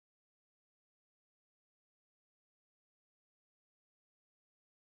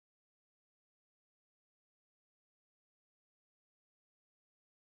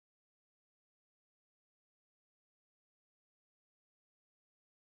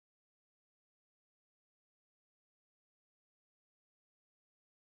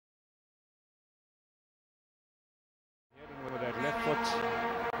foot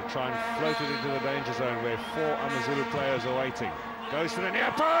to try and float it into the danger zone where 4 Amazulu players are waiting. Goes to the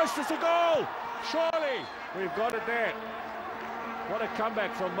near post, it's a goal! Surely, we've got it there. What a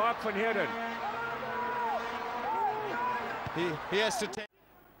comeback from Marc van Heerden. He has to take...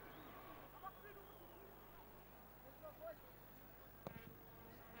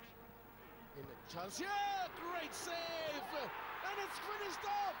 In a chance, yeah, great save! And it's finished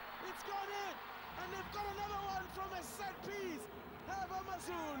off! It's gone in! And they've got another one from a set piece! Have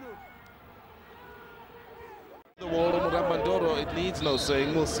Amazulu! The wall of Mandoro, it needs no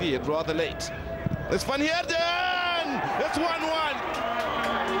saying, we'll see it rather late. It's Van Heerden! It's 1-1!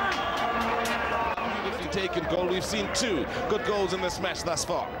 Beautifully taken goal. We've seen 2 good goals in this match thus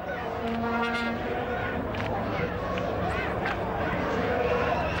far.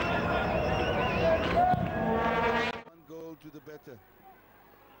 One goal to the better.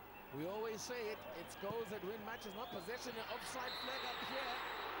 We always say it, it's goals that win matches, not possession. An offside flag up here.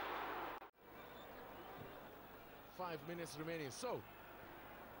 5 minutes remaining. So,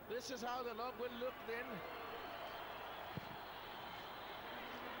 this is how the log will look then.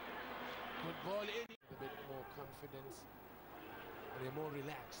 Good ball in. A bit more confidence. And they're more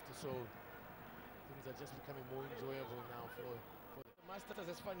relaxed. So, things are just becoming more enjoyable now for the Masters.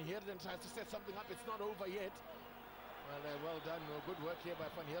 As Van Heerden tries to set something up, it's not over yet. Well done. Good work here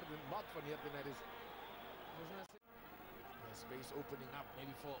by Van Heerden. Marc van Heerden, that is. Space opening up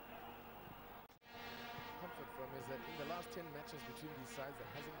maybe for... Comfort from is that in the last 10 matches between these sides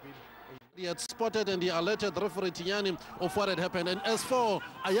there hasn't been He had spotted and he alerted referee Tiani of what had happened. And as for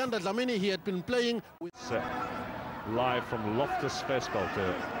Ayanda Dlamini, he had been playing with... Live from Loftus Versfeld,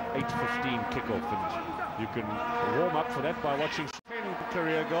 8:15 kickoff, and you can warm up for that by watching 10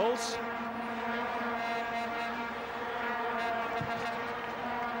 career goals.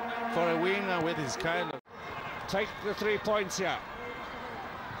 For a winger with his kind of... Take the 3 points here.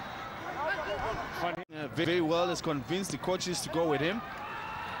 Very well, is convinced the coaches to go with him.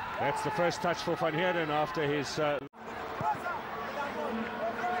 That's the first touch for Van Heerden after his...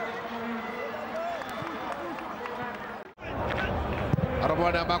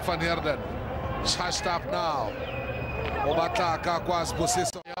 Arabona Marc van Heerden, charged up now. Obataka kwas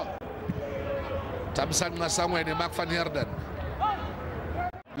position. Tamsan somewhere in Marc van Heerden.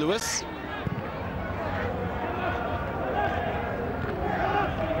 Lewis.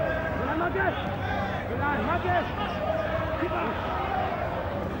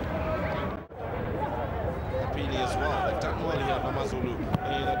 Pili as well. They've done well here, Amazulu,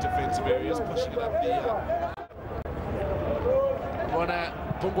 in the defensive areas, pushing it up the...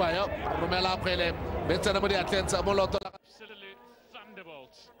 Absolute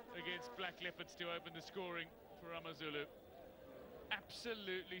thunderbolt against Black Leopards to open the scoring for Amazulu.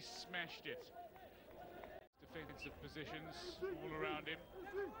 Absolutely smashed it. Defensive positions all around him.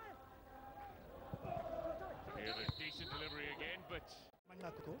 Here's a decent delivery again, but...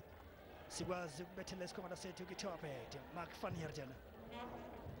 Sikwazi ukubethela isikhomana sethu kitopet Marc van Heerden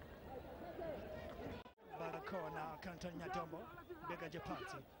bakhona Canton Nyatombo beka nje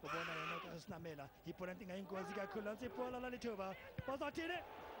phansi ubona yena uSinamela ibhola intinga ingozi kakhulu nansi ibhola lalithuba bazathini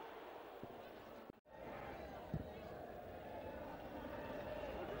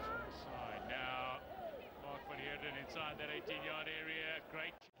Now Marc van Heerden inside that 18-yard area.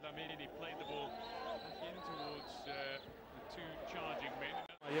 Great. Lamini played the ball back in towards the 2 charging men.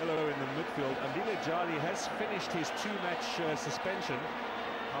 Yellow in the midfield. Andile Jali has finished his 2-match suspension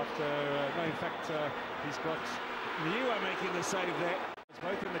after, no, in fact, he's got Niua making the save there. It's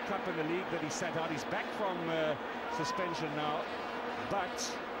both in the cup and the league that he sat out. He's back from suspension now,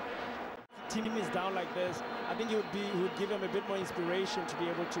 but team is down like this. I think it would give him a bit more inspiration to be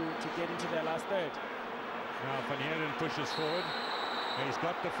able to get into their last third. Now Van Heerden pushes forward, and he's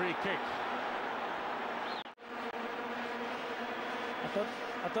got the free kick.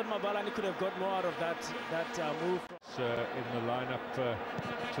 I thought Mabalani could have got more out of that move. In the lineup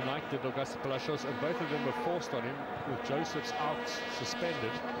tonight, did Augusto Palacios, and both of them were forced on him with Joseph's out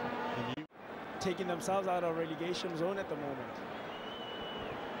suspended. Taking themselves out of relegation zone at the moment.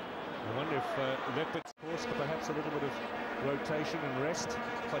 I wonder if Leopards forced perhaps a little bit of rotation and rest.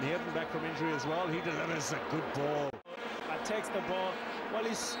 Van Heerden back from injury as well. He delivers a good ball. Attacks the ball. Well,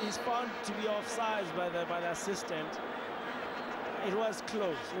 he's found to be offside by the assistant. It was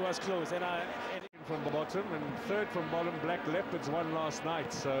close. It was close, and from the bottom and third from bottom. Black Leopards won last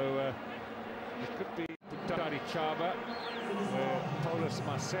night, so it could be Putari Chaba, Paulus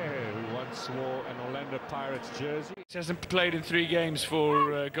Masehe, who once wore an Orlando Pirates jersey. He hasn't played in 3 games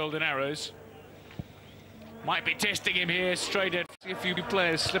for Golden Arrows. Might be testing him here straight at a few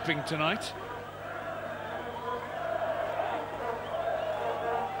players slipping tonight.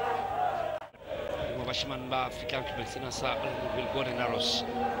 Bashiman ba African Kubesina sa will go in Aros.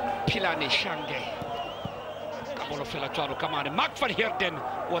 Pilani Shange. Kabolo Fela Tuaro Kamane. Marc van Heerden.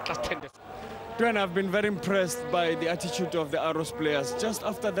 What last 10 days. I've been very impressed by the attitude of the Aros players. Just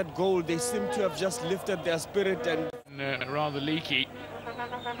after that goal, they seem to have just lifted their spirit and rather leaky.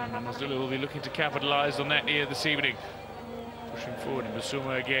 Amazulu will be looking to capitalise on that here this evening. Pushing forward in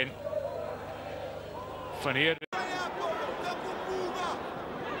Basuma again. Van Heerden.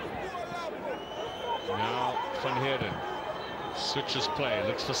 Now Van Heerden switches play,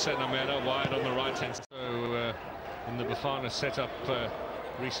 looks for Senamela wide on the right hand. So in the Bafana setup,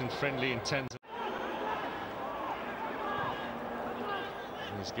 recent friendly in Tanzania.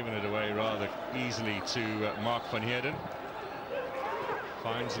 He's given it away rather easily to Marc van Heerden.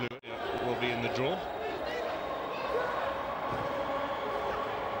 Finds Lewis, will be in the draw.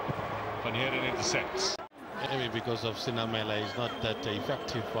 Van Heerden intercepts. Maybe because of Sinamela, he's not that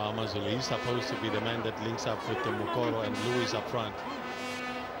effective for Amazulu. He's supposed to be the man that links up with the Mukoro and Lewis up front.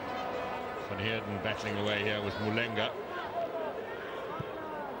 Van Heerden battling away here with Mulenga.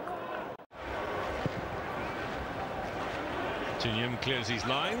 Tunyum clears his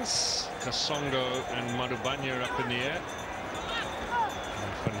lines. Kasongo and Madubanya are up in the air.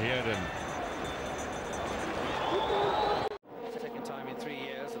 And Van Heerden. Second time in 3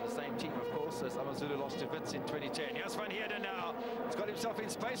 years, and the same team, of course, as Amazulu lost to Wits in 2010. Here's Van Heerden now. He's got himself in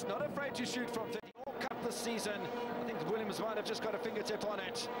space, not afraid to shoot from 30. All Cup this season. I think Williams might have just got a fingertip on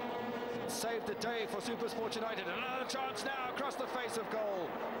it. Saved the day for SuperSport United. Another chance now across the face of goal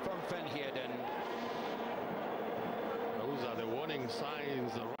from Van Heerden. Those are the warning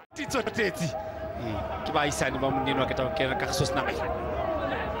signs.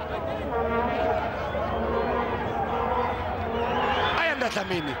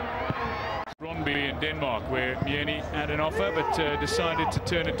 Brøndby in Denmark, where Mieni had an offer but decided to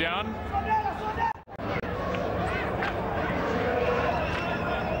turn it down.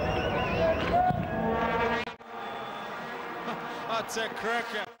 that's a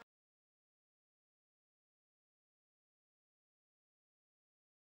cracker.